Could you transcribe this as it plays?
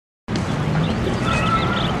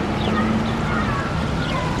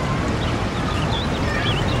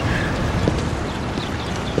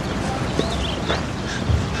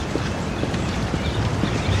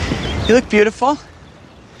You look beautiful.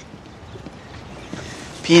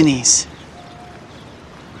 Peonies.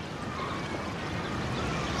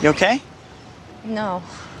 You okay? No.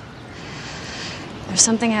 There's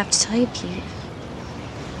something I have to tell you, Pete.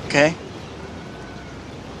 Okay.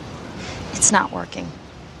 It's not working.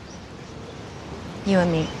 You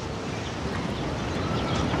and me.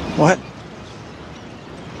 What?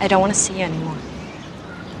 I don't want to see you anymore.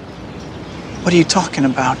 What are you talking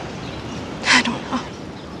about? I don't know.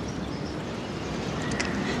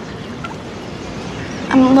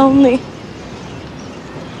 I'm lonely.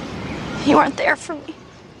 You aren't there for me.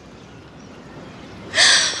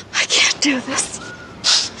 I can't do this.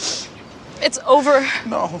 It's over.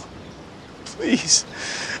 No. Please.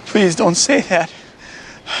 Please don't say that.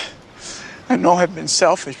 I know I've been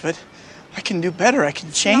selfish, but I can do better. I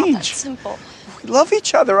can change. It's not that simple. We love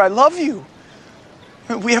each other. I love you.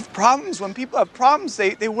 We have problems. When people have problems,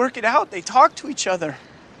 they work it out. They talk to each other.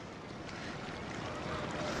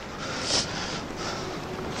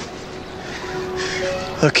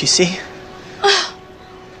 Look, you see?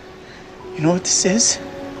 You know what this is?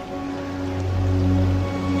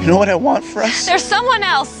 You know what I want for us? There's someone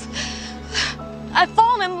else. I've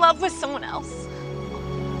fallen in love with someone else.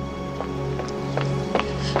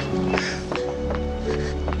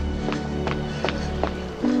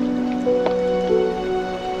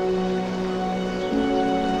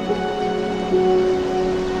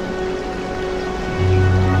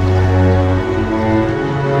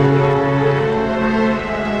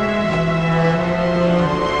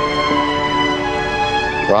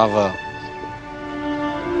 Bravo.